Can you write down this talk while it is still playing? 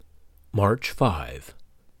March 5.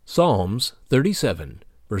 Psalms 37,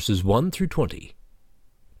 verses 1 through 20.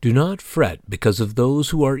 Do not fret because of those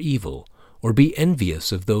who are evil, or be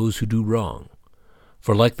envious of those who do wrong.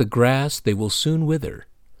 For like the grass they will soon wither,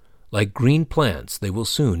 like green plants they will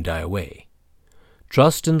soon die away.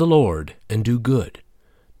 Trust in the Lord and do good.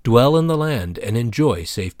 Dwell in the land and enjoy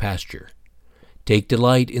safe pasture. Take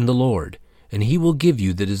delight in the Lord, and he will give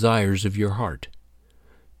you the desires of your heart.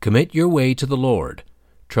 Commit your way to the Lord.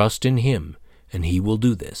 Trust in him, and he will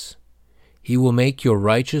do this. He will make your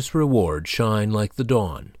righteous reward shine like the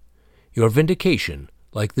dawn, your vindication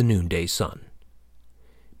like the noonday sun.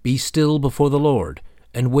 Be still before the Lord,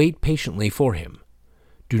 and wait patiently for him.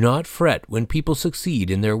 Do not fret when people succeed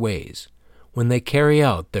in their ways, when they carry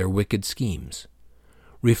out their wicked schemes.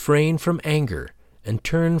 Refrain from anger and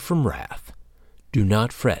turn from wrath. Do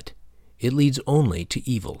not fret. It leads only to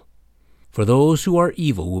evil. For those who are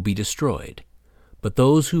evil will be destroyed, but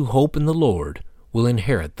those who hope in the Lord will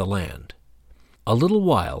inherit the land. A little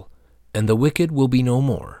while, and the wicked will be no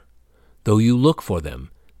more. Though you look for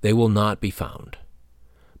them, they will not be found.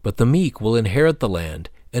 But the meek will inherit the land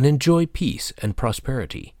and enjoy peace and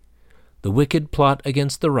prosperity. The wicked plot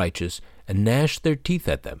against the righteous and gnash their teeth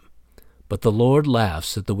at them. But the Lord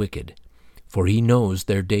laughs at the wicked, for he knows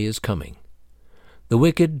their day is coming. The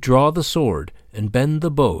wicked draw the sword and bend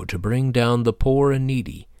the bow to bring down the poor and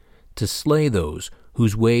needy, to slay those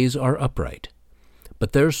whose ways are upright.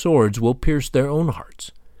 But their swords will pierce their own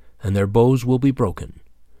hearts, and their bows will be broken.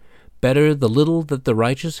 Better the little that the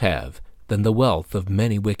righteous have than the wealth of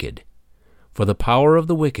many wicked. For the power of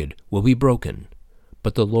the wicked will be broken,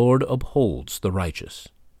 but the Lord upholds the righteous.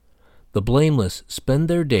 The blameless spend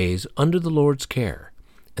their days under the Lord's care,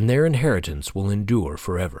 and their inheritance will endure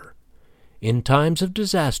forever. In times of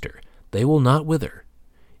disaster they will not wither.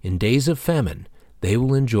 In days of famine they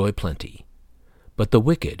will enjoy plenty. But the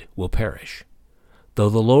wicked will perish. Though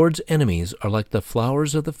the Lord's enemies are like the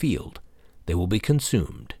flowers of the field, they will be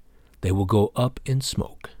consumed. They will go up in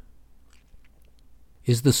smoke.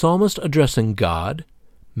 Is the psalmist addressing God,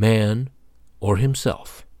 man, or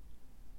himself?